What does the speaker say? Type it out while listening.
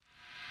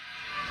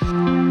Hi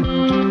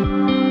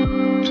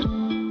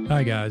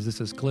guys,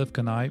 this is Cliff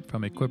Knipe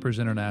from Equippers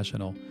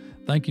International.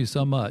 Thank you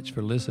so much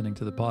for listening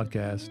to the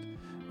podcast.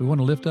 We want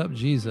to lift up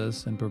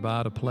Jesus and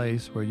provide a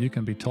place where you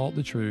can be taught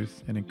the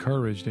truth and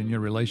encouraged in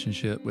your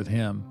relationship with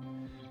Him.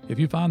 If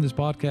you find this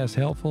podcast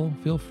helpful,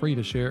 feel free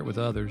to share it with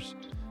others.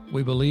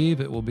 We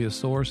believe it will be a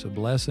source of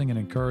blessing and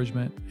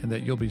encouragement, and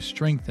that you'll be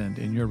strengthened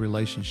in your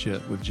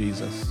relationship with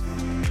Jesus.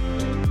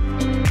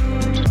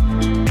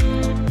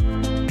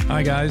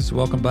 Hi guys,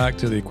 welcome back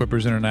to the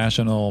Equippers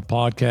International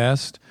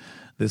podcast.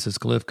 This is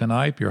Cliff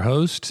Knipe, your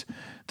host.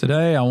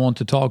 Today I want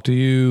to talk to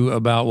you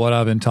about what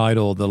I've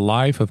entitled The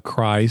Life of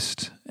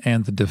Christ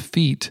and the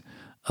Defeat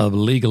of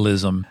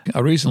Legalism. I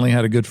recently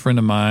had a good friend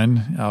of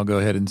mine, I'll go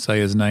ahead and say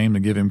his name to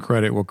give him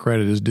credit where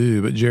credit is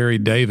due, but Jerry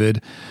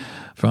David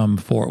from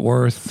Fort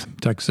Worth,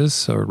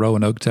 Texas, or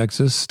Roanoke,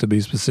 Texas, to be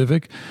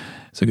specific.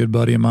 It's a good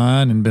buddy of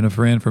mine and been a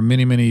friend for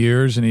many, many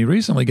years, and he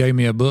recently gave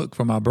me a book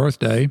for my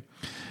birthday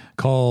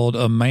called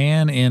A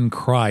Man in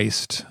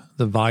Christ,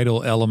 The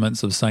Vital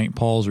Elements of St.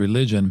 Paul's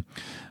Religion,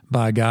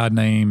 by a guy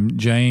named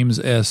James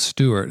S.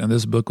 Stewart. And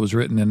this book was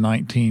written in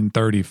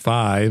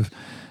 1935.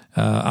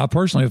 I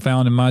personally have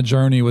found in my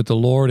journey with the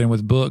Lord and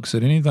with books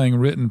that anything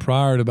written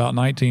prior to about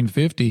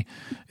 1950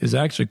 is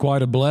actually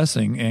quite a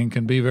blessing and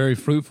can be very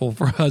fruitful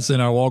for us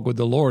in our walk with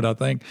the Lord. I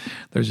think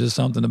there's just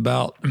something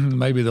about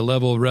maybe the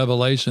level of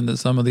revelation that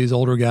some of these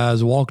older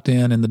guys walked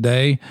in the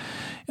day.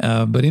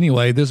 But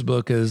anyway, this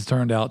book has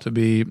turned out to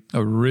be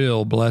a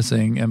real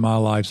blessing in my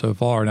life so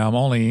far. Now, I'm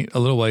only a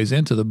little ways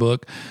into the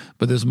book,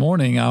 but this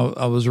morning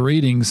I was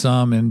reading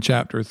some in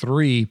chapter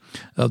 3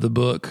 of the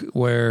book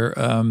where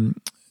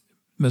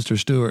Mr.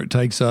 Stewart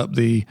takes up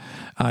the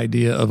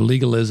idea of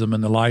legalism in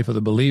the life of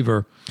the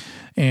believer.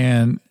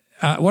 And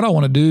what I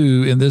want to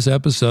do in this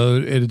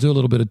episode is do a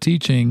little bit of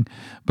teaching,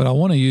 but I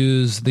want to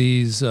use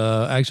these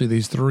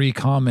three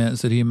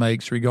comments that he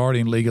makes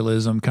regarding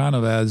legalism kind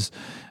of as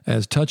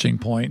touching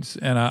points.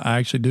 And I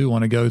actually do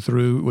want to go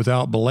through,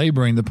 without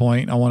belaboring the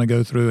point, I want to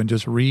go through and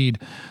just read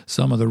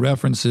some of the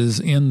references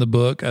in the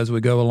book as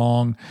we go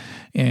along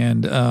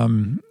and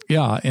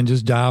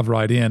just dive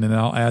right in. And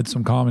I'll add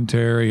some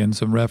commentary and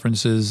some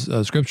references,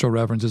 scriptural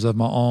references of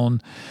my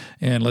own,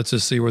 and let's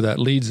just see where that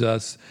leads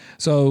us.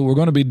 So we're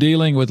going to be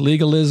dealing with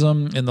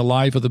legalism in the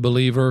life of the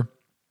believer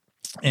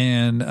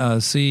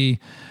and see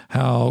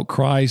how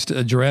Christ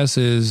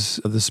addresses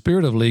the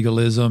spirit of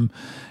legalism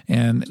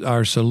and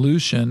our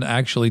solution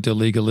actually to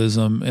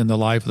legalism in the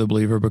life of the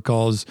believer,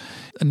 because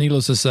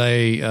needless to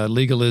say,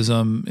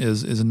 legalism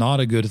is not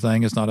a good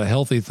thing. It's not a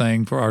healthy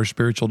thing for our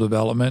spiritual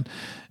development.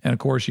 And of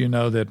course, you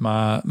know that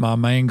my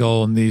main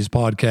goal in these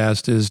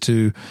podcasts is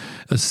to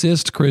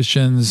assist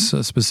Christians,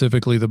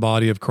 specifically the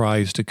body of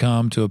Christ, to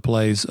come to a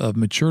place of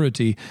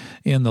maturity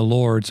in the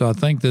Lord. So I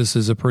think this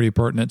is a pretty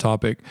pertinent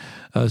topic,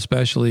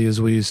 especially as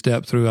we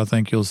step through. I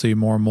think you'll see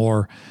more and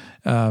more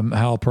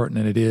how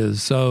pertinent it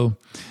is. So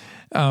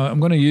I'm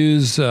going to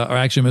use,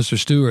 Mr.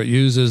 Stewart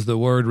uses the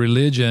word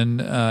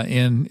religion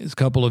in a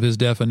couple of his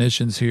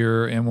definitions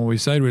here. And when we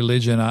say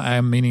religion, I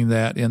am meaning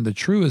that in the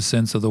truest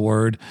sense of the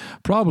word,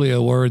 probably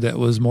a word that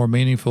was more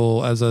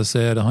meaningful, as I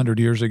said, 100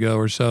 years ago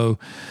or so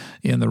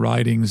in the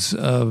writings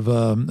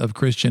of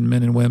Christian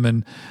men and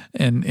women,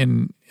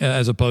 and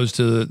as opposed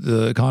to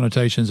the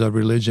connotations of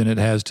religion it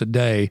has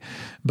today.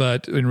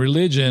 But in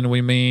religion,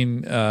 we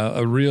mean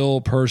a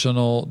real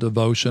personal,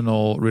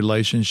 devotional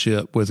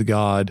relationship with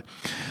God.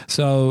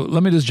 So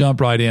let me just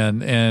jump right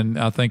in, and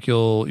I think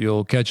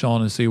you'll catch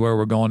on and see where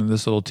we're going in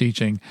this little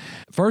teaching.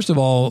 First of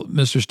all,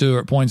 Mr.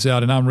 Stewart points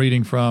out, and I'm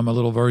reading from a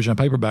little version, a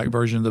paperback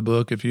version of the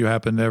book. If you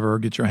happen to ever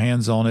get your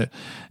hands on it,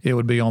 it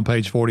would be on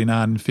page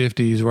 49 and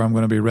 50s where I'm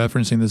going to be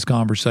referencing this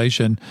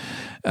conversation.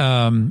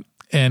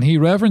 And he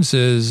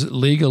references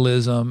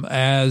legalism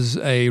as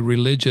a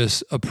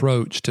religious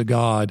approach to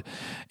God.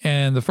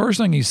 And the first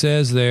thing he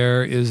says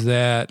there is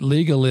that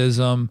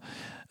legalism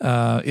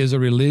is a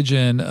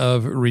religion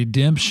of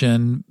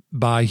redemption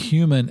by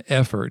human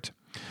effort.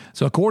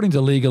 So according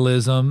to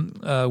legalism,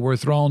 we're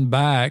thrown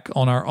back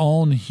on our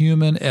own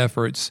human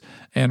efforts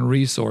and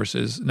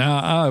resources.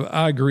 Now,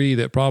 I agree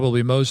that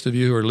probably most of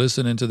you who are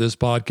listening to this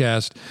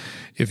podcast,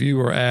 if you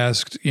were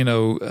asked,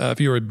 if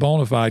you were a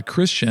bona fide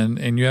Christian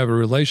and you have a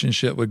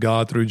relationship with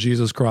God through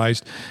Jesus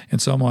Christ,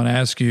 and someone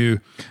asks you,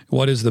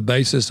 what is the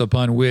basis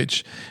upon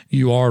which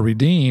you are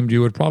redeemed,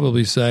 you would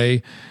probably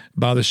say,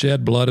 by the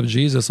shed blood of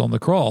Jesus on the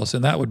cross,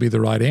 and that would be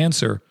the right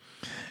answer.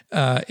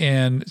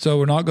 And so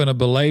we're not going to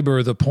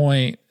belabor the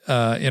point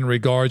in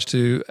regards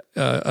to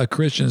a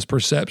Christian's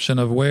perception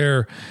of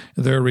where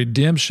their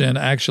redemption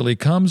actually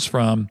comes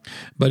from.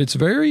 But it's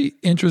very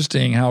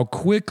interesting how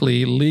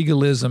quickly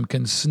legalism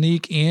can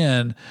sneak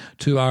in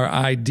to our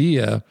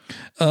idea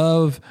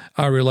of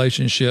our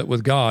relationship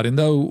with God. And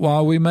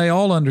while we may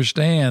all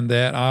understand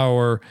that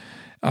our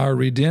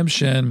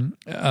redemption,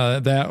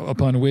 that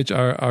upon which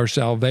our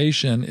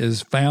salvation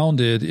is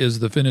founded, is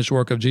the finished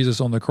work of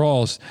Jesus on the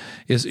cross,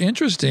 is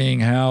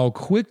interesting how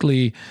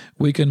quickly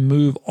we can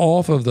move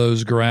off of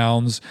those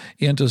grounds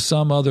into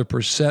some other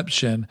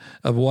perception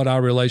of what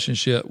our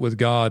relationship with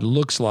God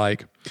looks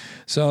like.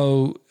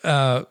 So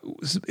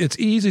it's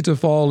easy to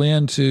fall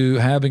into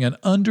having an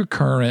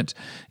undercurrent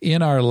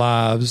in our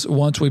lives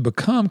once we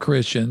become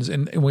Christians,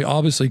 and we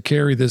obviously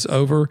carry this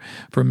over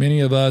for many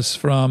of us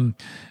from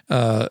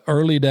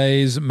early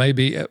days,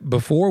 maybe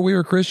before we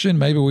were Christian.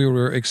 Maybe we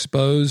were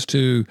exposed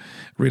to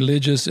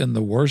religious in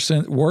the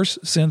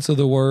worst sense of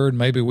the word.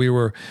 Maybe we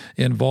were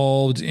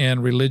involved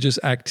in religious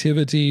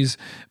activities,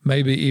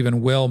 maybe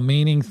even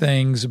well-meaning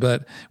things,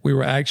 but we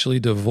were actually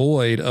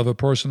devoid of a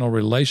personal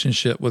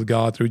relationship with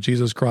God through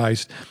Jesus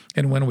Christ.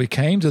 And when we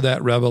came to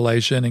that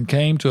revelation and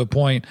came to a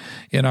point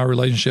in our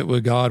relationship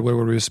with God where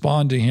we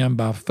respond to Him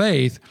by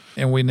faith,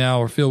 and we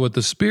now are filled with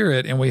the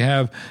Spirit, and we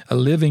have a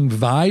living,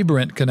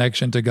 vibrant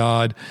connection to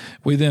God,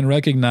 we then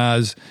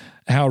recognize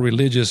how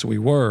religious we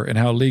were and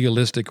how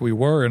legalistic we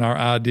were in our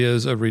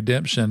ideas of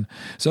redemption.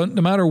 So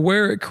no matter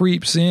where it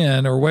creeps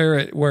in or where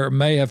it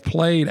may have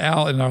played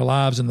out in our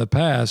lives in the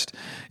past,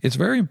 it's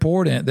very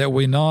important that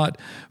we not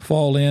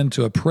fall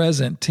into a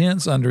present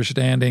tense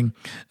understanding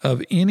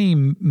of any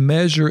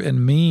measure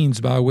and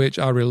means by which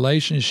our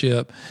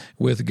relationship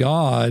with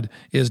God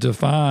is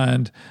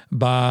defined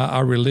by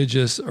our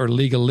religious or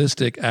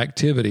legalistic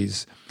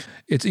activities.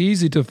 It's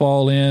easy to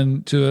fall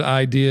into an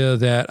idea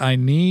that I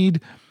need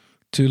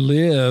to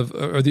live,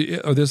 or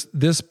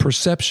this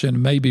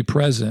perception may be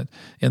present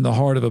in the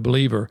heart of a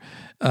believer.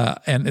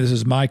 And this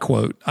is my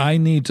quote: I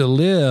need to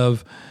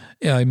live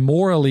a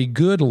morally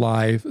good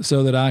life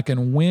so that I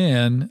can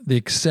win the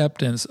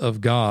acceptance of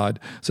God,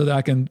 so that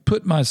I can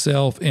put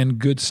myself in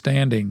good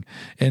standing.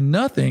 And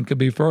nothing could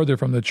be further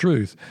from the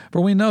truth. For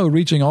we know,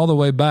 reaching all the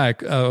way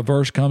back, a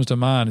verse comes to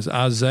mind is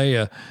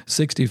Isaiah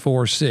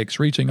 64:6,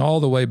 reaching all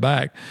the way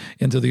back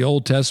into the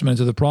Old Testament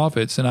to the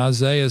prophets. And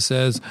Isaiah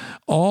says,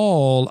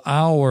 all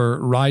our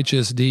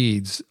righteous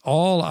deeds,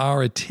 all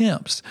our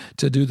attempts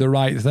to do the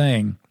right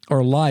thing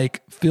are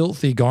like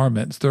filthy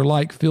garments. They're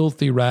like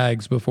filthy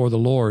rags before the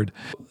Lord.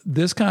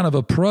 This kind of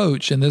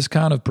approach and this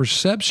kind of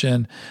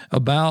perception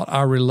about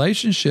our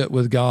relationship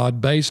with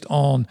God based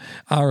on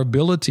our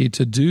ability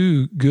to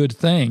do good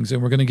things,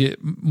 and we're going to get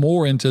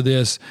more into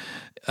this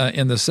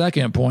in the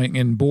second point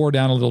and bore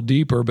down a little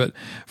deeper. But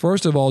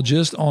first of all,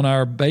 just on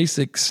our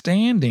basic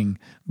standing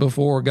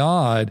before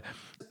God,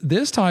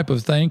 this type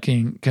of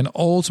thinking can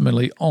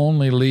ultimately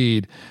only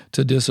lead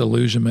to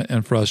disillusionment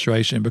and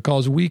frustration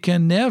because we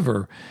can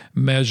never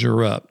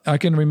measure up. I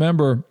can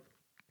remember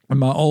in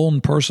my own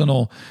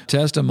personal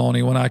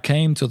testimony, when I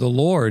came to the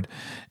Lord,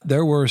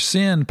 there were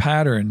sin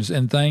patterns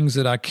and things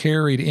that I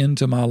carried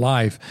into my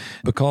life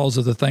because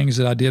of the things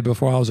that I did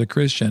before I was a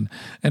Christian.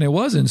 And it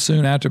wasn't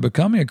soon after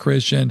becoming a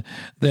Christian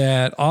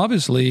that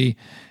obviously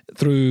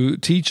through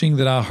teaching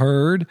that I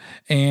heard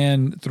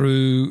and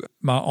through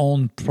my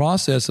own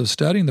process of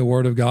studying the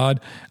Word of God,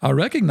 I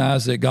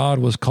recognized that God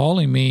was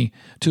calling me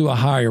to a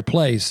higher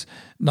place.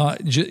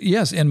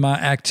 Yes, in my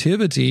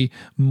activity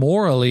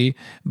morally,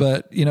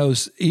 but,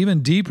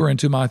 even deeper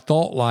into my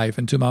thought life,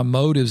 into my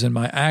motives and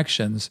my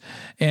actions.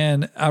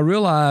 And I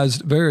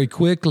realized very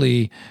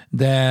quickly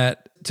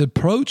that to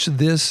approach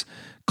this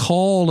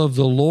call of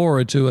the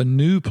Lord to a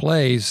new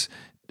place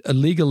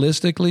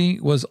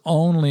legalistically was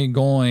only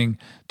going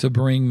to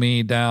bring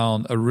me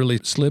down a really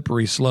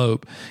slippery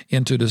slope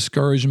into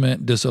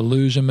discouragement,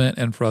 disillusionment,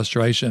 and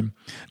frustration.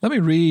 Let me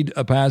read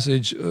a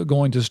passage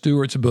going to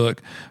Stewart's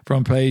book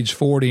from page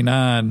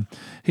 49.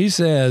 He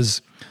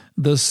says,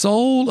 "The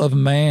soul of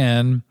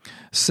man,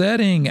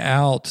 setting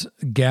out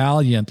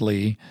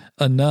gallantly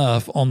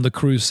enough on the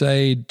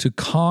crusade to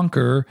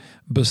conquer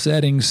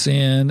besetting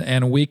sin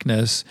and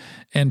weakness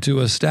and to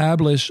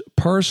establish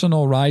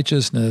personal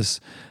righteousness,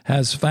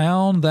 has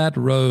found that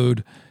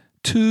road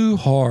too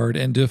hard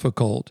and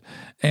difficult,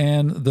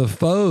 and the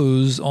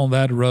foes on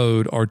that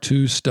road are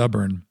too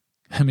stubborn."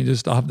 Let me just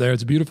stop there.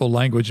 It's beautiful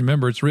language.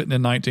 Remember, it's written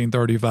in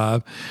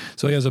 1935.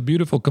 So he has a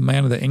beautiful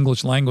command of the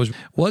English language.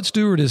 What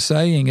Stewart is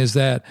saying is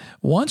that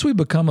once we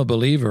become a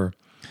believer,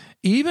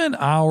 even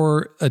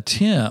our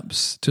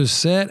attempts to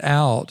set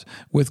out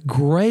with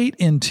great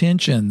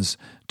intentions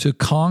to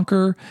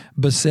conquer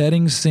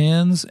besetting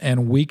sins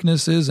and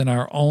weaknesses in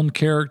our own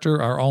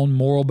character, our own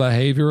moral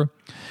behavior,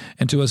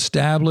 and to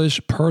establish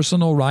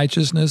personal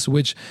righteousness,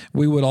 which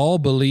we would all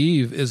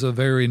believe is a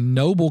very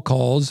noble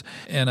cause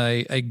and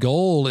a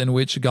goal in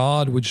which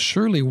God would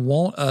surely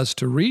want us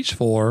to reach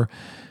for,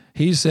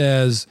 he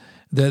says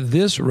that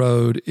this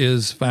road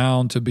is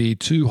found to be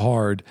too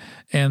hard,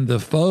 and the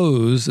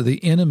foes,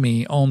 the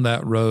enemy on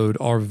that road,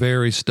 are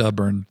very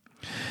stubborn.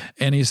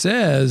 And he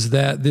says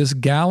that this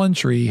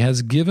gallantry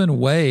has given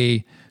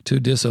way to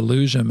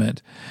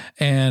disillusionment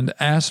and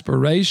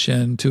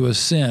aspiration to a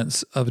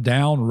sense of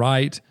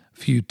downright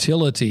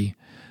futility.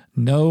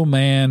 No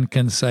man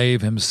can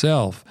save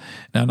himself.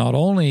 Now, not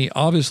only,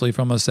 obviously,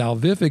 from a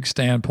salvific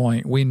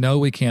standpoint, we know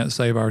we can't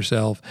save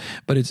ourselves,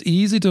 but it's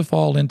easy to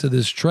fall into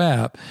this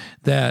trap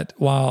that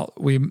while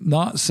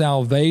not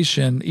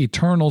salvation,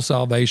 eternal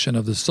salvation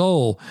of the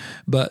soul,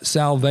 but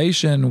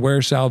salvation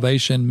where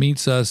salvation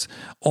meets us,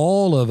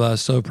 all of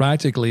us, so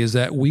practically, is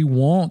that we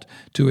want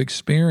to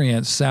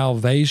experience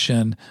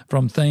salvation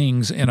from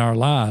things in our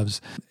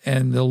lives.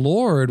 And the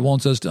Lord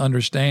wants us to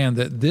understand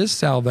that this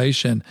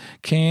salvation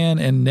can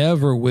and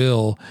never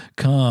will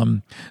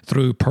come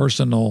through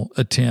personal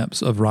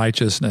attempts of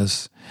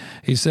righteousness.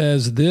 He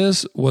says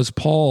this was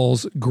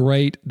Paul's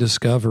great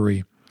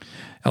discovery.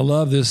 I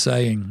love this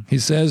saying. He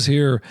says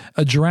here,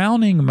 a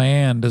drowning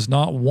man does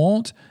not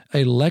want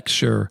a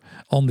lecture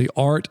on the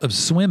art of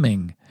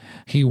swimming.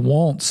 He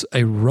wants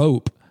a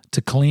rope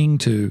to cling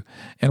to.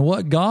 And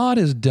what God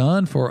has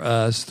done for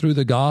us through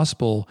the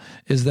gospel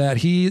is that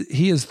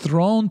He has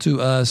thrown to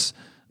us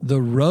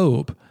the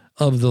rope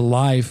of the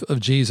life of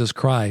Jesus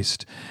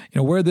Christ.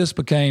 Where this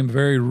became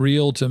very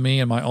real to me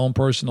in my own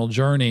personal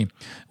journey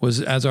was,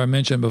 as I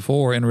mentioned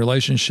before, in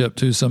relationship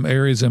to some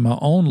areas in my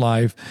own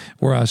life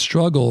where I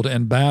struggled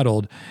and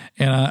battled,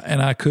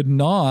 and I could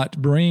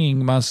not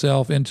bring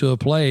myself into a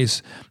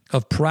place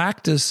of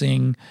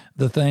practicing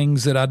the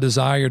things that I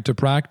desired to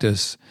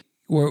practice.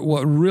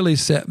 What really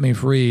set me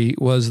free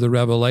was the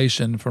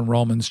revelation from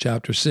Romans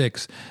chapter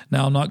 6.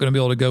 Now, I'm not going to be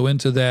able to go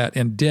into that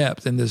in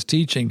depth in this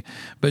teaching,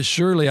 but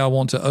surely I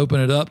want to open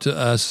it up to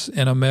us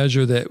in a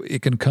measure that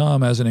it can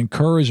come as an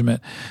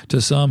encouragement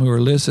to some who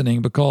are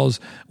listening, because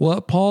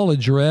what Paul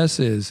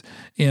addresses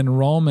in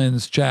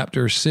Romans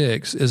chapter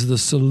 6 is the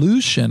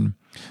solution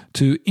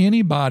to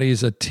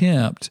anybody's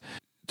attempt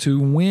to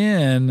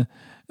win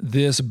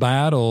this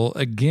battle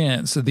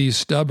against these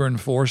stubborn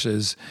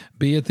forces,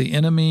 be it the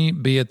enemy,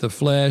 be it the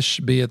flesh,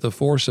 be it the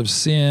force of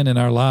sin in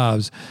our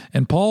lives.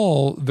 And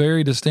Paul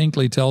very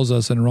distinctly tells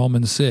us in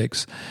Romans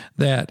 6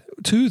 that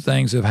two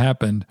things have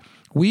happened.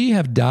 We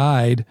have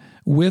died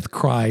with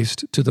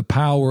Christ to the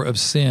power of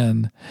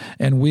sin,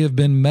 and we have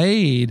been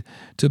made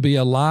to be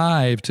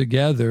alive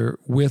together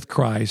with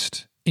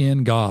Christ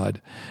in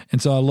God. And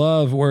so I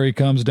love where he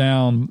comes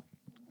down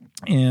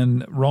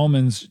in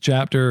Romans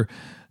chapter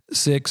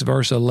 6,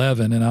 verse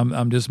 11, and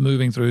I'm just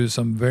moving through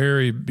some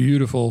very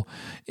beautiful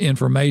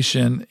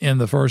information in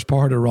the first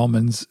part of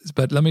Romans,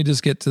 but let me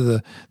just get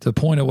to the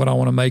point of what I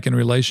want to make in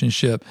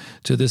relationship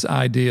to this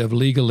idea of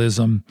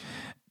legalism.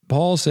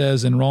 Paul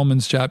says in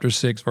Romans chapter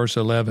 6, verse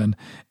 11,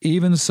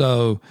 even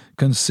so,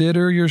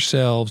 consider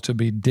yourselves to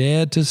be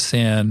dead to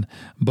sin,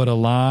 but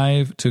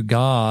alive to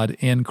God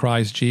in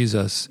Christ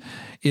Jesus.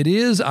 It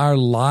is our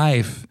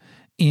life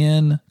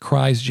in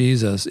Christ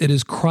Jesus. It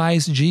is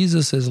Christ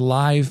Jesus'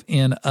 life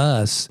in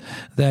us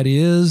that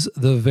is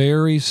the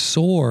very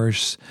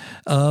source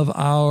of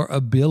our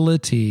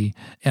ability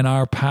and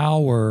our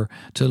power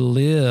to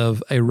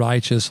live a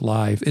righteous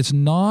life. It's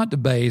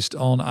not based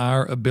on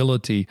our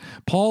ability.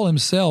 Paul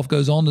himself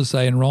goes on to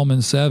say in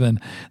Romans 7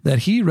 that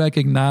he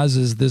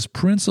recognizes this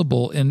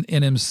principle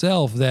in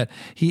himself, that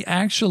he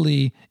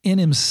actually in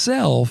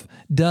himself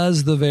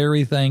does the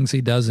very things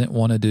he doesn't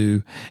want to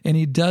do, and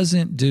he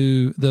doesn't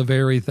do the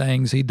very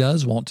things he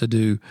does want to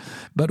do.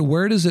 But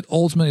where does it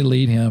ultimately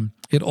lead him?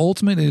 It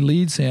ultimately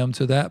leads him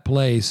to that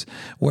place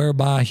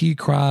whereby he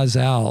cries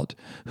out,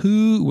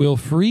 who will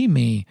free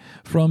me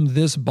from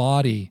this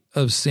body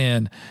of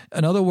sin?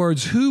 In other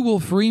words, who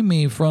will free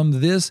me from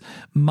this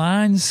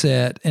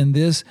mindset and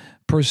this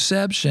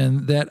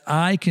perception that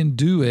I can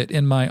do it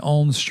in my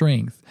own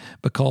strength,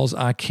 because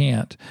I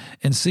can't.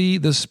 And see,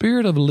 the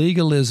spirit of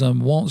legalism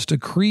wants to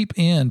creep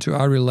into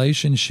our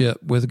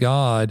relationship with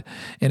God,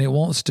 and it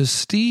wants to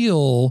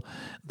steal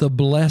the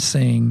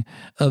blessing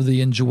of the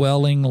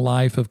indwelling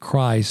life of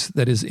Christ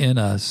that is in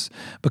us,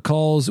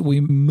 because we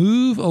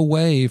move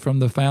away from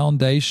the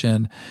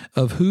foundation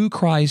of who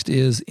Christ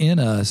is in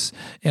us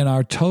and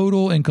our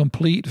total and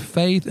complete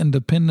faith and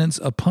dependence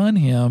upon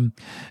Him,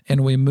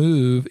 and we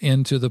move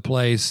into the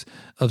place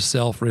of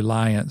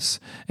self-reliance.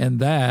 And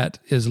that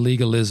is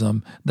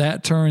legalism.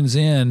 That turns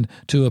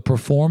into a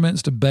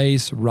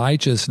performance-based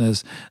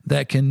righteousness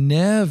that can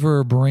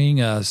never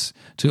bring us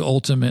to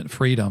ultimate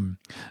freedom.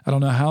 I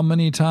don't know how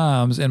many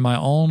times in my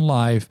own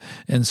life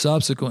and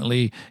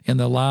subsequently in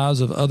the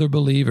lives of other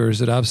believers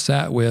that I've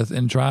sat with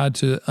and tried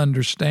to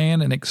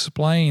understand and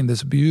explain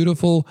this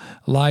beautiful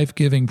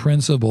life-giving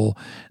principle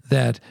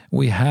that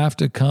we have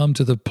to come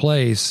to the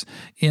place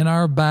in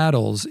our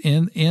battles,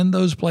 in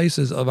those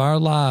places of our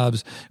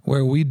lives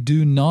where we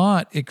do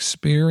not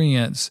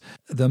experience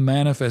the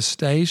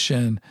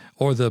manifestation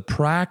or the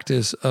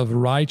practice of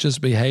righteous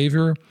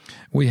behavior.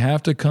 We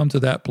have to come to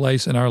that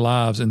place in our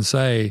lives and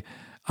say,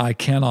 I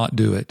cannot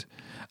do it.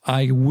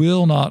 I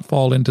will not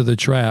fall into the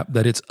trap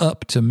that it's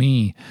up to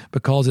me,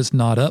 because it's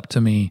not up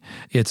to me.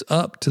 It's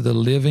up to the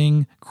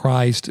living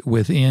Christ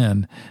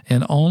within.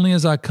 And only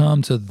as I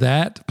come to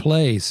that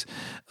place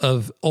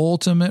of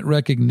ultimate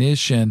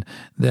recognition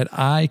that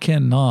I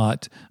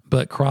cannot,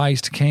 but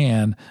Christ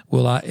can,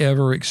 will I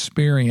ever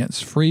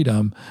experience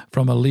freedom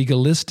from a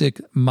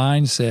legalistic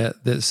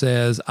mindset that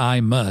says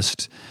I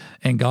must.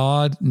 And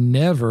God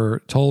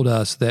never told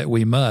us that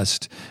we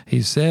must.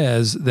 He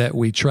says that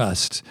we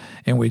trust,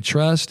 and we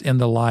trust in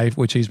the life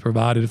which He's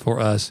provided for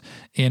us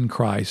in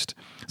Christ.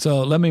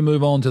 So let me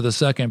move on to the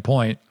second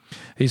point.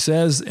 He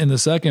says in the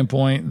second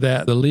point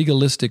that the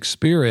legalistic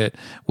spirit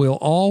will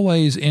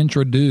always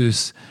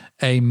introduce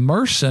a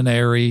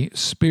mercenary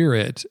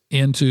spirit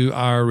into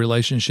our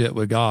relationship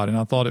with God. And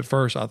I thought at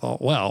first,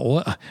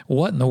 wow,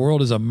 what in the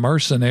world is a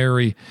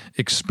mercenary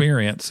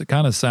experience? It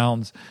kind of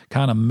sounds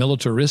kind of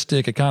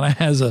militaristic. It kind of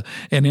has an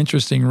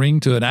interesting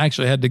ring to it. I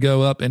actually had to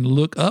go up and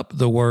look up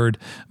the word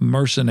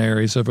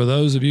mercenary. So for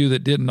those of you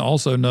that didn't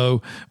also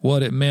know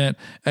what it meant,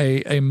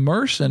 a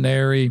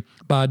mercenary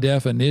by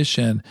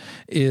definition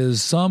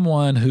is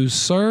someone who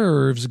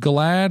serves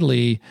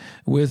gladly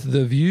with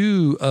the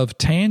view of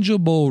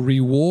tangible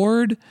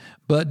reward,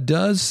 but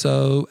does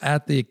so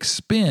at the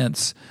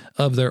expense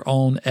of their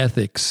own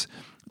ethics.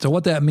 So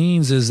what that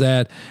means is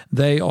that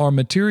they are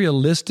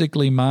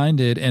materialistically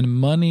minded and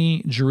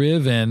money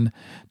driven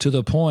to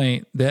the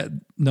point that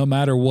no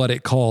matter what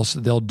it costs,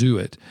 they'll do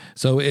it.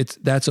 So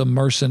that's a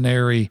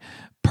mercenary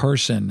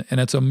person, and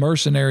it's a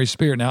mercenary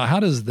spirit. Now, how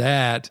does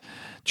that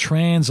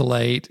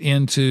translate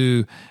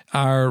into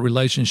our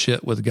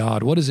relationship with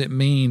God? What does it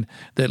mean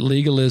that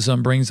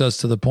legalism brings us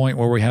to the point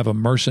where we have a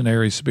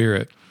mercenary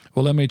spirit?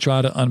 Well, let me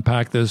try to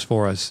unpack this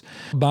for us.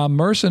 By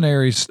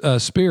mercenary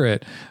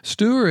spirit,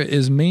 Stuart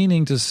is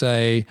meaning to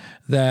say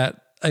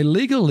that a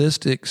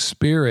legalistic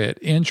spirit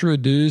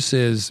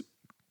introduces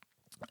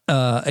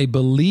a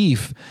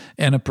belief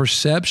and a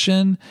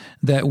perception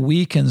that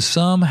we can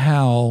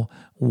somehow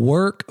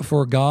work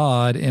for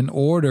God in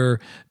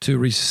order to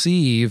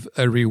receive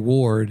a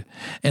reward,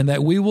 and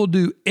that we will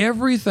do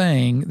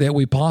everything that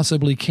we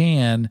possibly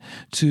can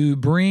to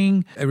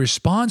bring a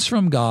response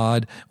from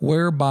God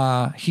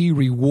whereby He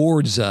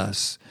rewards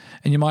us.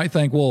 And you might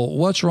think, well,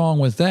 what's wrong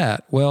with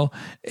that? Well,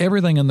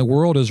 everything in the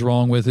world is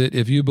wrong with it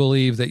if you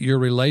believe that your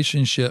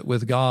relationship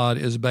with God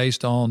is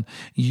based on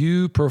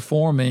you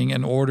performing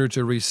in order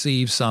to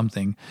receive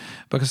something.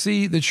 Because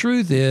see, the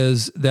truth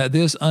is that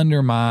this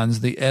undermines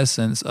the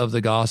essence of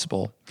the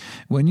gospel.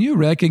 When you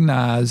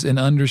recognize and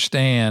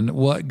understand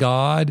what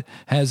God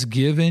has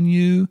given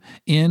you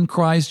in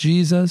Christ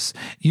Jesus,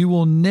 you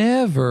will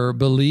never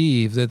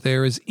believe that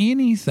there is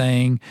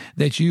anything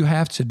that you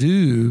have to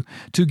do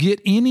to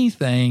get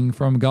anything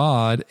from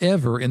God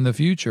ever in the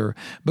future,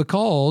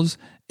 because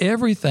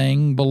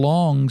everything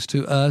belongs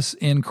to us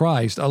in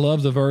Christ. I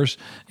love the verse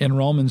in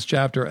Romans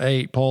chapter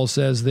 8. Paul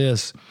says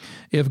this,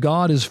 "If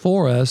God is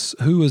for us,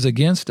 who is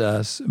against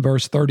us?"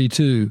 Verse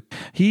 32,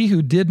 "He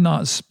who did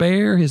not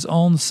spare His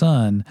own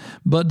Son,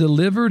 but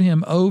delivered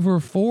Him over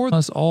for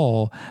us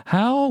all,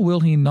 how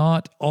will He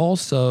not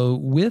also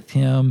with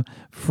Him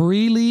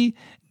freely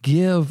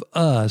give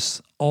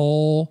us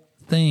all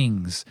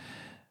things?"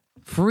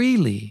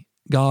 Freely,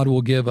 God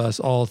will give us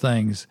all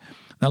things.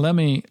 Now, let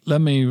me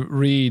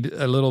read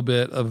a little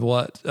bit of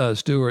what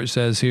Stuart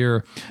says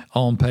here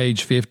on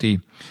page 50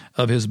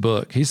 of his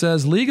book. He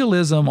says,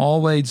 legalism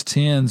always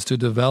tends to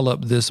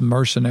develop this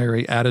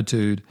mercenary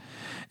attitude.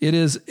 It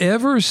is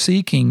ever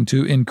seeking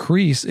to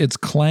increase its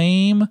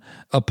claim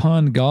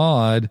upon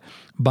God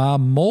by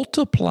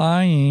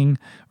multiplying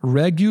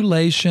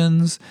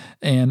regulations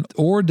and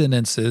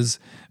ordinances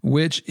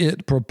which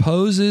it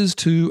proposes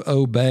to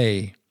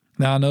obey.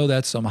 Now, I know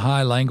that's some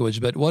high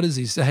language, but what is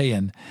he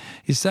saying?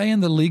 He's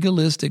saying the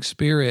legalistic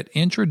spirit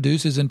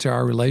introduces into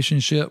our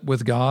relationship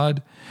with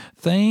God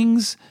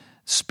things,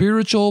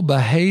 spiritual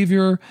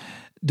behavior,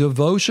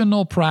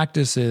 devotional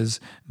practices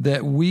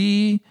that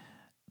we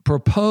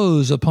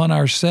propose upon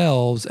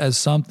ourselves as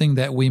something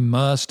that we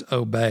must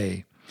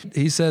obey.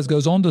 He says,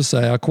 goes on to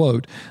say, I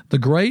quote, "The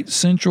great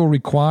central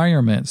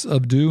requirements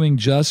of doing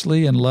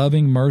justly and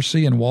loving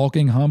mercy and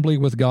walking humbly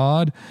with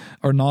God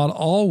are not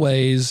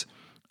always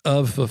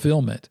of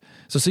fulfillment."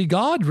 So see,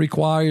 God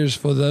requires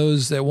for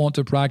those that want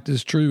to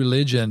practice true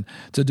religion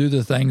to do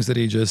the things that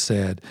He just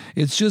said.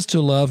 It's just to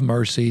love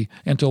mercy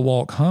and to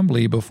walk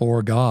humbly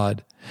before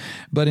God.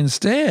 But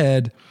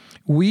instead,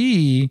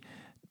 we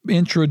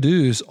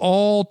introduce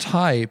all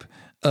type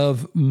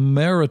of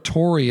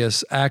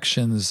meritorious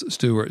actions,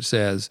 Stuart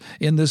says.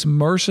 In this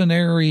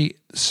mercenary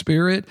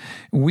spirit,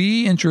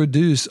 we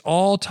introduce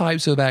all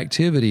types of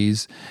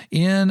activities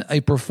in a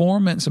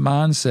performance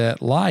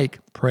mindset like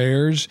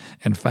prayers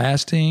and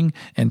fasting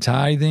and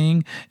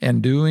tithing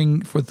and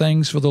doing for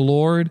things for the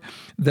Lord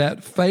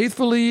that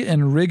faithfully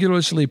and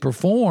rigorously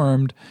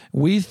performed,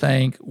 we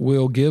think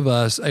will give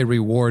us a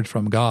reward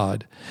from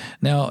God.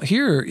 Now,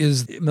 here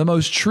is the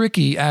most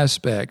tricky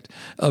aspect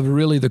of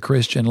really the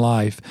Christian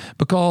life,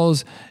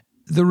 because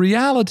the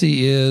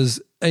reality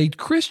is a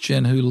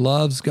Christian who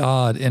loves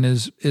God and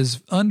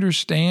is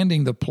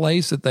understanding the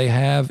place that they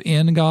have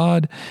in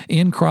God,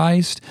 in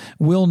Christ,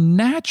 will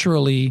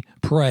naturally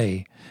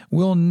pray,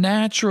 will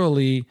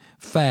naturally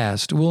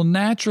fast, will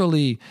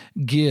naturally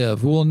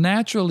give, will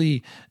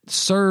naturally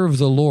serve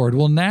the Lord,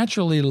 will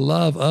naturally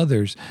love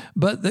others,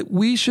 but that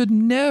we should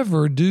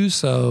never do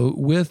so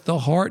with the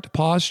heart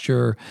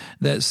posture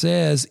that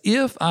says,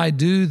 if I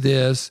do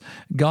this,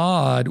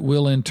 God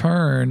will in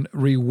turn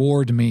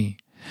reward me.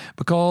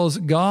 Because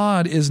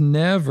God is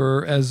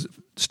never, as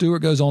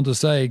Stewart goes on to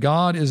say,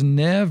 God is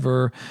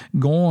never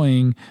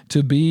going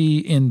to be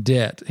in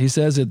debt. He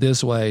says it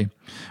this way: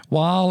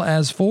 while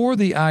as for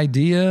the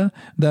idea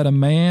that a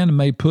man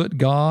may put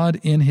God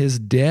in his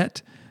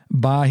debt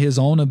by his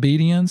own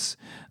obedience,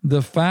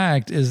 the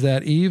fact is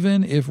that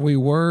even if we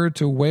were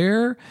to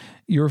wear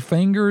your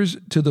fingers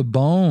to the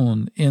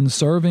bone in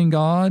serving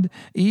God,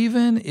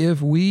 even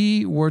if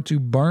we were to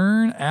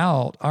burn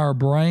out our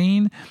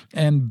brain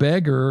and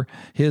beggar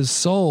his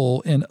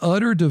soul in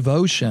utter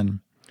devotion,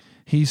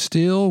 he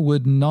still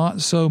would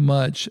not so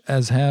much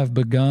as have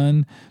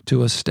begun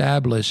to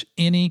establish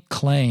any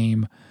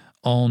claim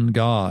on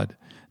God.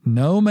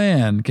 No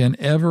man can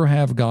ever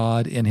have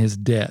God in his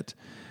debt.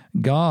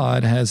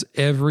 God has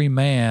every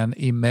man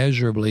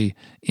immeasurably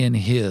in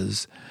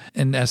his.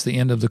 And that's the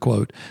end of the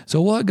quote.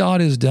 So what God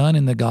has done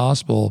in the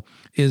gospel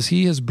is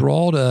he has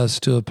brought us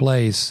to a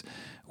place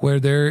where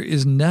there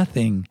is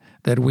nothing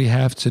that we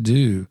have to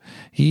do.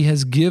 He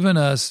has given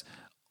us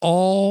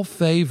all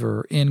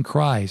favor in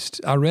Christ.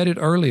 I read it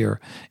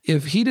earlier.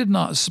 If he did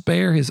not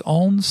spare his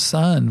own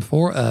son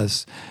for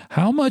us,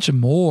 how much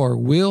more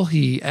will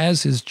he,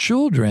 as his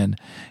children,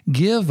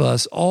 give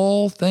us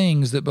all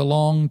things that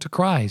belong to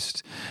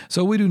Christ?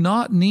 So we do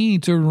not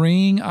need to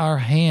wring our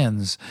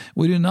hands.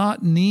 We do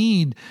not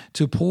need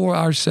to pour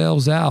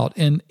ourselves out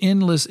in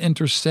endless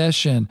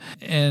intercession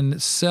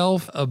and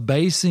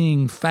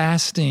self-abasing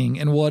fasting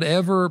and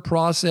whatever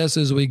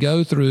processes we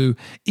go through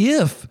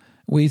if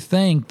we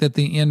think that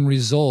the end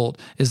result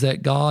is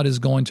that God is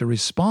going to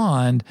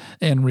respond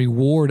and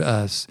reward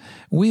us.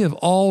 We have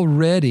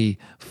already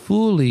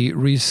fully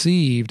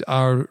received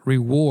our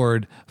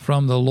reward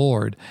from the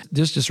Lord.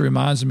 This just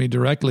reminds me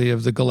directly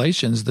of the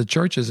Galatians, the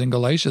churches in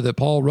Galatia that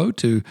Paul wrote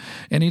to.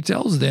 And he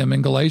tells them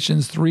in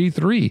Galatians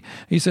 3:3,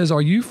 he says,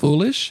 are you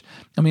foolish?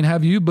 I mean,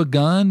 have you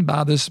begun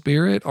by the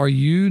Spirit? Are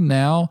you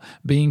now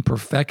being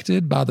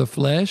perfected by the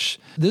flesh?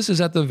 This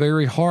is at the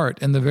very heart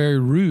and the very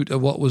root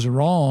of what was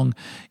wrong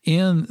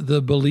in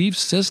the belief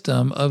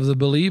system of the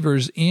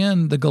believers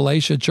in the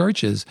Galatia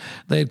churches.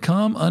 They had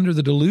come under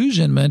the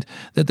delusionment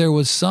that there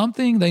was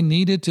something they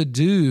needed to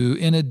do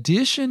in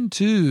addition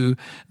to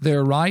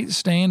their right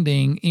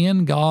standing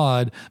in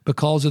God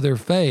because of their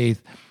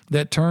faith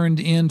that turned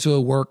into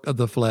a work of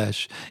the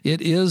flesh.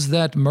 It is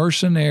that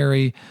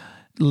mercenary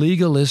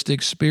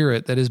legalistic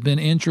spirit that has been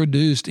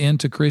introduced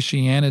into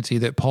Christianity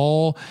that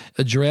Paul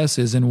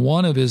addresses in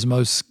one of his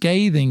most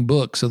scathing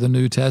books of the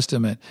New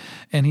Testament.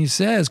 And he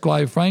says,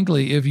 quite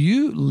frankly, if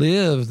you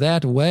live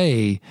that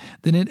way,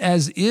 then it's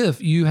as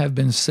if you have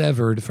been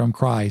severed from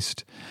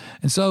Christ.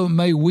 And so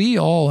may we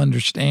all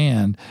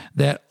understand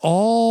that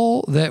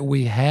all that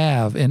we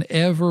have and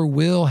ever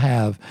will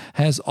have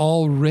has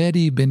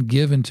already been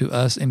given to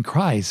us in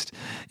Christ.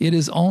 It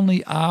is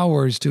only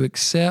ours to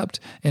accept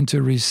and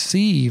to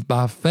receive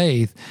by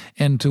faith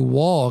and to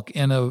walk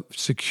in a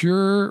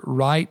secure,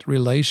 right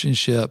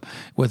relationship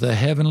with a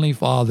heavenly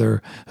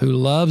Father who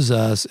loves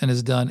us and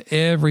has done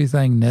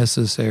everything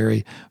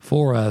necessary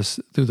for us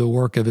through the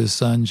work of his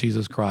Son,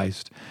 Jesus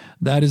Christ.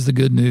 That is the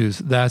good news.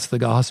 That's the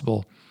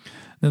gospel.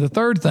 Now, the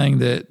third thing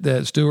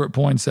that Stewart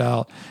points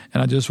out,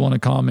 and I just want to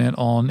comment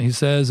on, he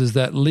says, is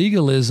that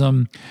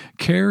legalism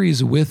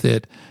carries with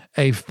it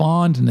a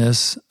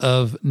fondness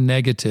of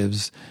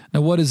negatives.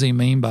 Now, what does he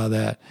mean by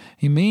that?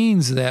 He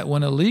means that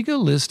when a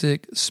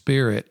legalistic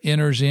spirit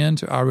enters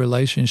into our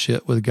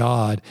relationship with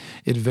God,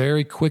 it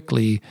very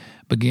quickly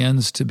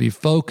begins to be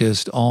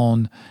focused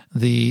on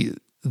the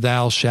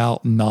thou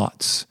shalt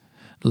nots.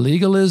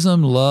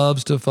 Legalism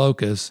loves to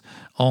focus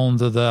on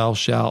the thou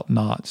shalt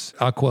nots.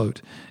 I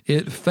quote,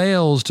 it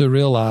fails to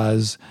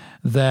realize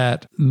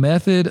that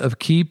method of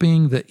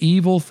keeping the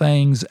evil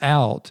things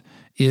out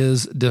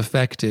is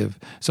defective.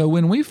 So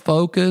when we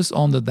focus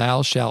on the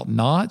thou shalt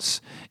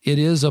nots, it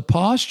is a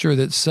posture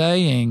that's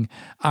saying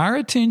our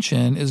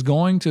attention is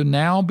going to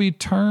now be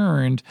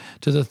turned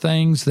to the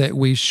things that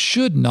we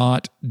should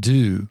not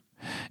do.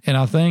 And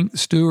I think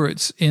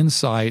Stewart's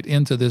insight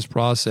into this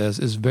process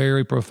is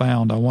very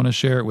profound. I want to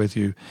share it with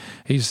you.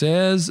 He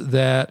says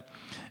that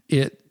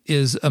it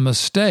is a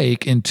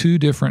mistake in two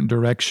different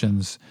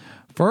directions.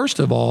 First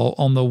of all,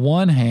 on the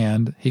one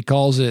hand, he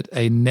calls it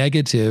a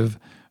negative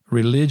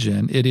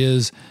religion. It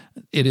is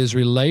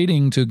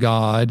relating to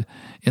God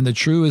in the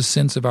truest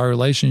sense of our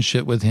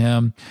relationship with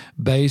him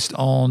based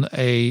on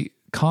a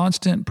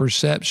constant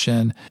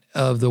perception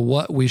of the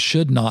what we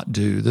should not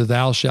do, the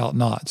thou shalt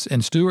nots.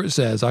 And Stewart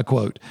says, I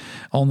quote,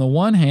 on the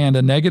one hand,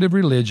 a negative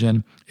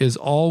religion is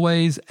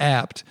always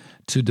apt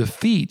to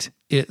defeat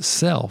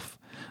itself.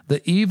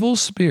 The evil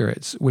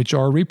spirits which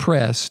are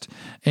repressed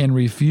and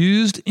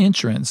refused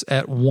entrance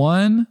at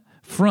one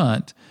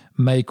front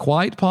may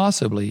quite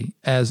possibly,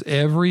 as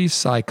every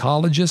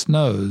psychologist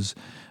knows,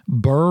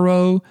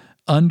 burrow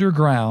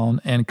underground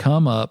and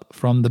come up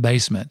from the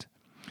basement.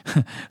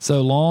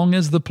 So long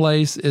as the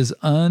place is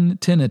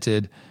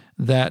untenanted,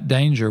 that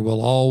danger will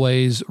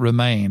always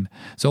remain.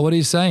 So what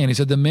he's saying, he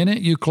said, the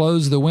minute you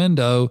close the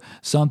window,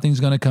 something's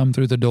going to come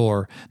through the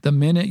door. The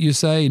minute you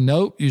say,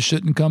 nope, you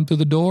shouldn't come through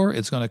the door,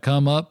 it's going to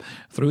come up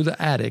through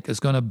the attic. It's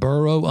going to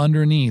burrow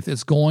underneath.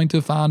 It's going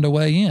to find a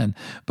way in,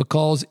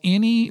 because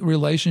any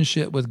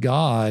relationship with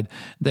God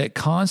that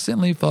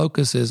constantly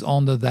focuses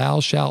on the thou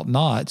shalt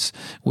nots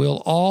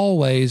will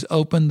always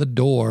open the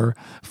door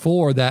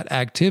for that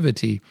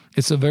activity.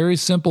 It's a very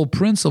simple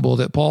principle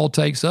that Paul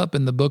takes up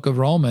in the book of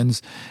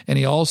Romans, and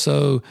he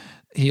also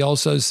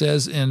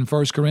says in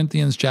 1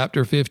 Corinthians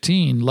chapter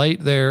 15,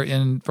 late there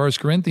in 1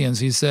 Corinthians,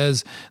 he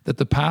says that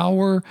the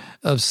power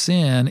of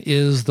sin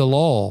is the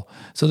law.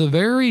 So the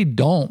very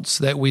don'ts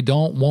that we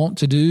don't want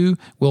to do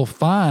will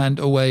find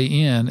a way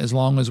in as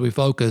long as we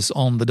focus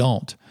on the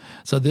don't.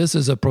 So this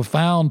is a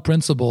profound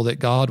principle that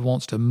God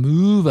wants to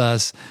move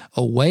us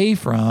away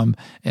from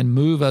and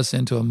move us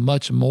into a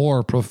much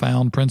more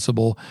profound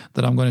principle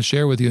that I'm going to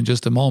share with you in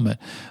just a moment.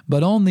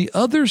 But on the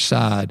other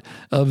side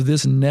of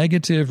this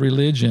negative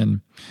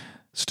religion,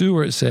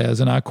 Stewart says,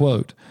 and I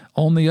quote,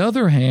 "On the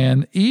other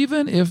hand,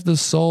 even if the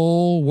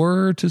soul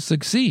were to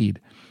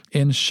succeed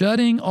in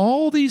shutting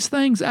all these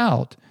things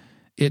out,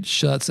 it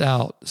shuts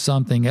out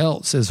something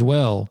else as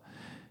well,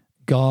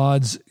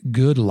 God's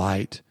good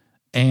light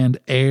and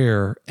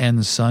air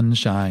and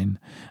sunshine.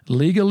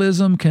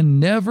 Legalism can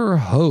never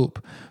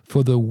hope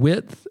for the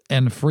width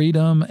and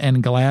freedom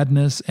and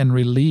gladness and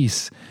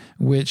release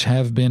which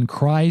have been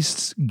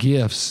Christ's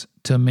gifts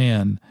to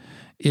men.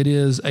 It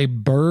is a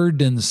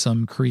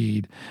burdensome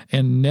creed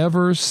and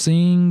never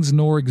sings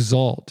nor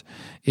exalt.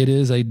 It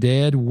is a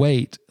dead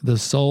weight the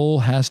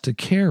soul has to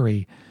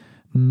carry,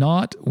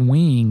 not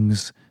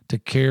wings to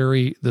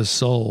carry the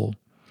soul."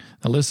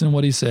 Now listen to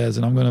what he says,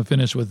 and I'm going to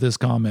finish with this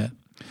comment.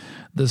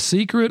 "The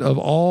secret of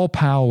all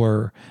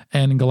power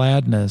and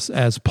gladness,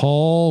 as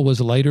Paul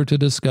was later to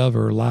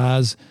discover,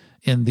 lies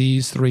in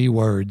these three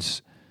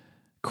words: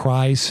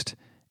 Christ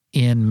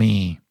in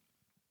me.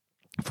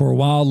 For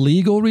while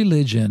legal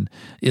religion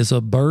is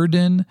a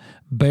burden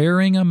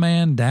bearing a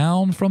man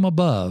down from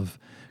above,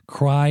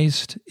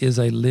 Christ is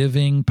a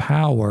living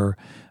power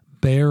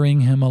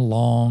bearing him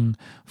along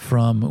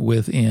from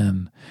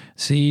within."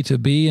 See, to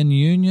be in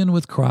union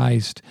with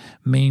Christ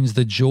means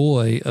the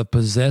joy of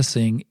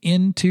possessing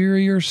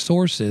interior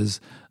sources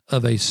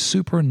of a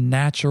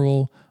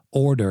supernatural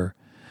order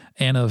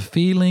and of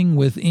feeling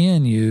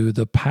within you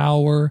the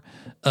power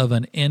of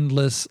an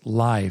endless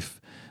life.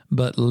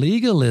 But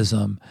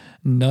legalism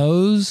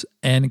knows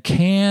and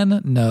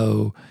can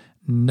know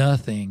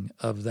nothing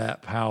of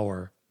that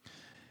power.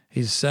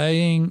 He's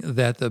saying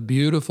that the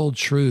beautiful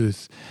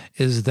truth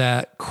is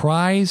that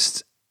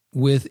Christ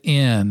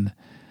within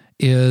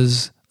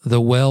is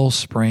the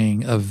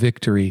wellspring of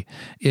victory.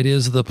 It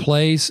is the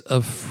place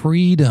of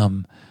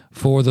freedom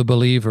for the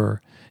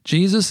believer.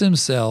 Jesus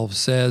himself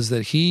says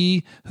that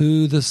he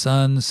who the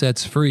Son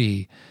sets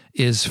free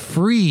is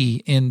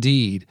free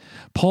indeed.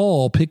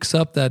 Paul picks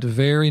up that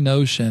very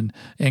notion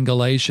in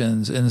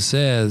Galatians and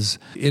says,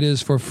 it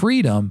is for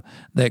freedom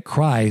that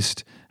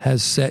Christ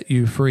has set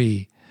you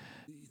free.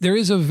 There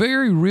is a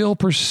very real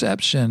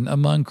perception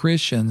among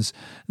Christians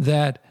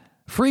that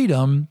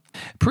freedom,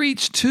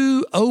 preached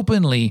too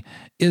openly,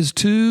 is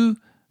too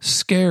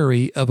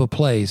scary of a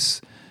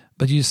place.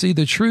 But you see,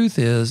 the truth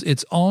is,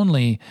 it's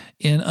only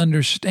in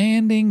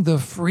understanding the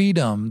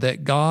freedom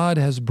that God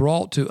has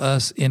brought to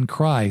us in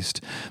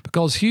Christ.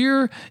 Because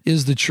here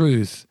is the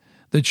truth.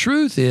 The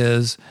truth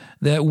is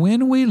that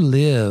when we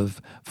live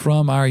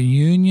from our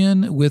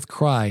union with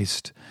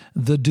Christ,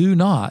 the do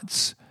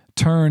nots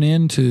turn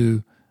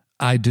into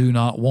I do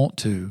not want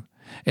to.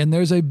 And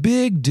there's a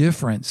big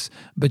difference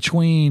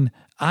between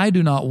I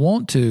do not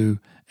want to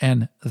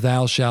and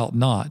thou shalt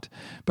not.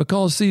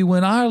 Because see,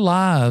 when our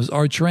lives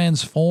are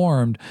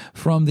transformed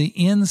from the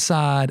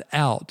inside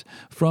out,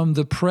 from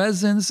the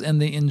presence and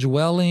the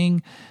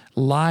indwelling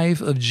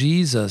life of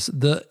Jesus,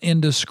 the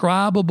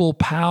indescribable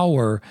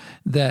power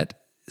that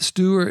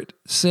Stewart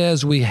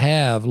says we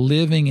have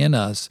living in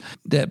us,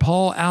 that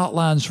Paul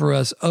outlines for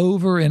us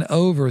over and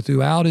over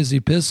throughout his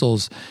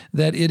epistles,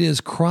 that it is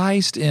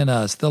Christ in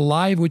us. The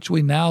life which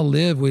we now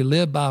live, we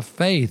live by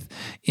faith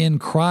in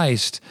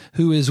Christ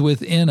who is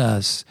within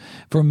us.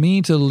 For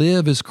me to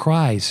live is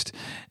Christ.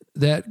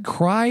 That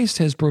Christ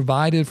has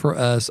provided for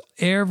us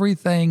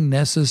everything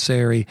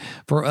necessary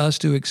for us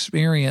to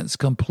experience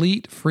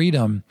complete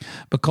freedom,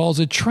 because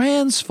a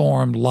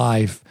transformed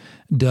life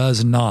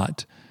does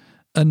not.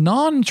 A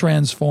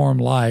non-transformed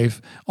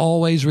life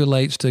always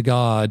relates to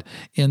God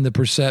in the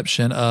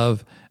perception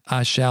of,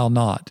 I shall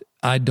not,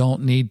 I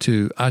don't need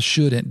to, I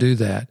shouldn't do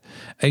that.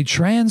 A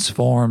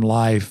transformed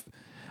life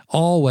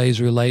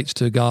always relates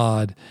to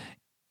God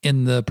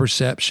in the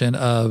perception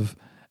of,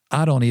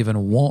 I don't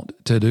even want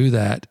to do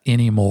that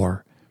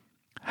anymore.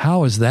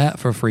 How is that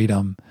for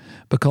freedom?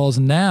 because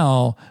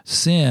now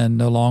sin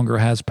no longer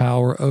has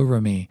power over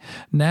me.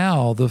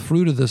 Now the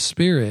fruit of the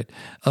Spirit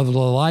of the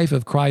life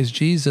of Christ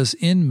Jesus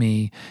in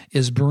me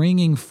is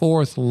bringing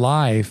forth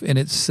life, and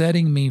it's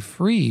setting me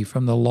free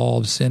from the law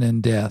of sin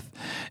and death.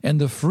 And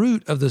the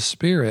fruit of the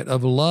Spirit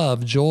of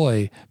love,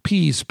 joy,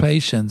 peace,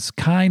 patience,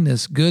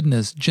 kindness,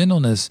 goodness,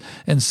 gentleness,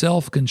 and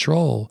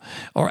self-control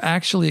are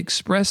actually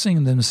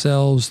expressing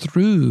themselves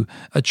through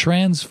a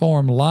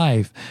transformed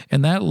life.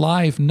 And that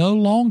life no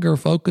longer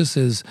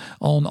focuses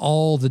on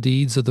all the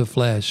deeds of the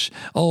flesh.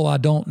 Oh, I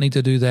don't need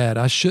to do that.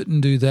 I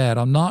shouldn't do that.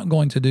 I'm not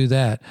going to do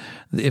that.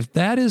 If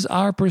that is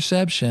our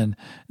perception,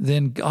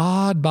 then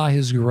God, by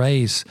His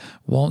grace,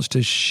 wants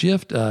to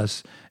shift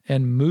us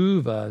and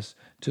move us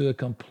to a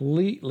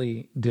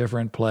completely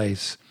different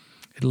place.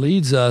 It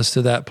leads us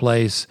to that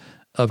place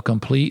of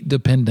complete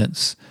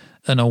dependence,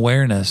 an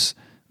awareness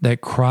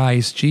that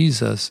Christ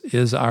Jesus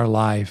is our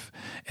life.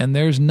 And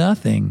there's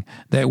nothing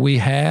that we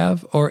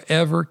have or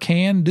ever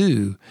can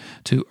do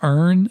to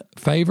earn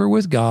favor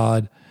with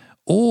God,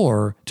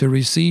 or to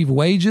receive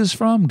wages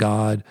from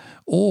God,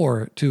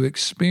 or to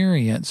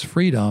experience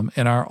freedom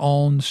in our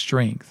own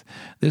strength.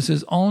 This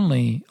is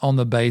only on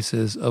the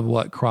basis of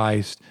what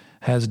Christ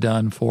has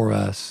done for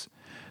us.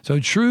 So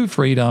true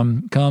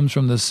freedom comes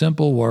from the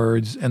simple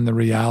words and the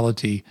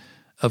reality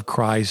of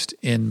Christ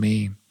in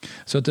me.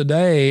 So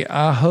today,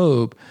 I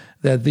hope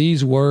that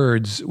these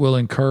words will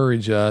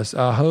encourage us.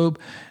 I hope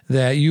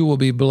that you will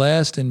be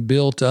blessed and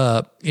built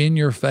up in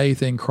your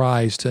faith in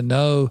Christ to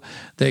know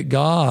that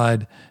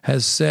God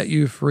has set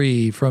you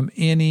free from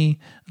any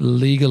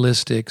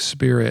legalistic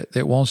spirit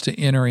that wants to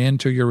enter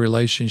into your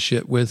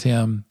relationship with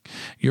Him.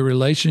 Your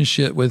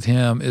relationship with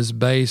Him is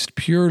based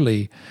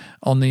purely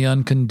on the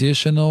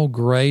unconditional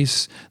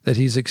grace that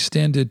He's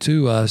extended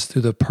to us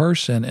through the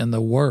person and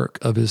the work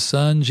of His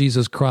Son,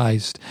 Jesus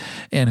Christ,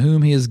 and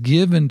whom He has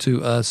given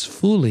to us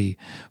fully.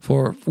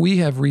 For we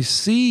have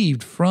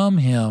received from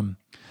Him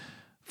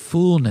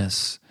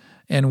fullness,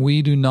 and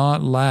we do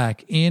not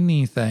lack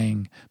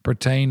anything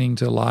pertaining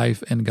to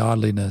life and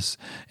godliness,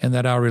 and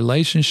that our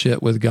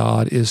relationship with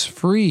God is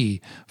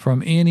free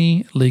from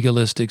any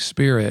legalistic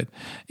spirit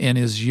and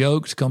is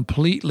yoked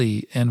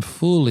completely and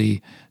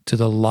fully to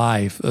the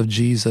life of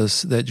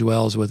Jesus that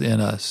dwells within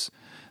us.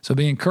 So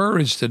be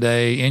encouraged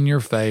today in your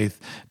faith.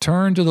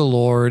 Turn to the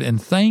Lord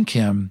and thank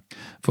Him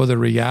for the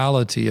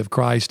reality of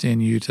Christ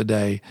in you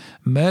today.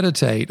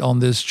 Meditate on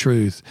this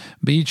truth.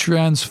 Be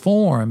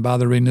transformed by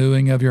the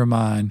renewing of your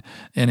mind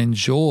and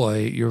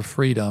enjoy your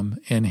freedom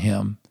in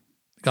Him.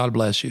 God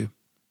bless you.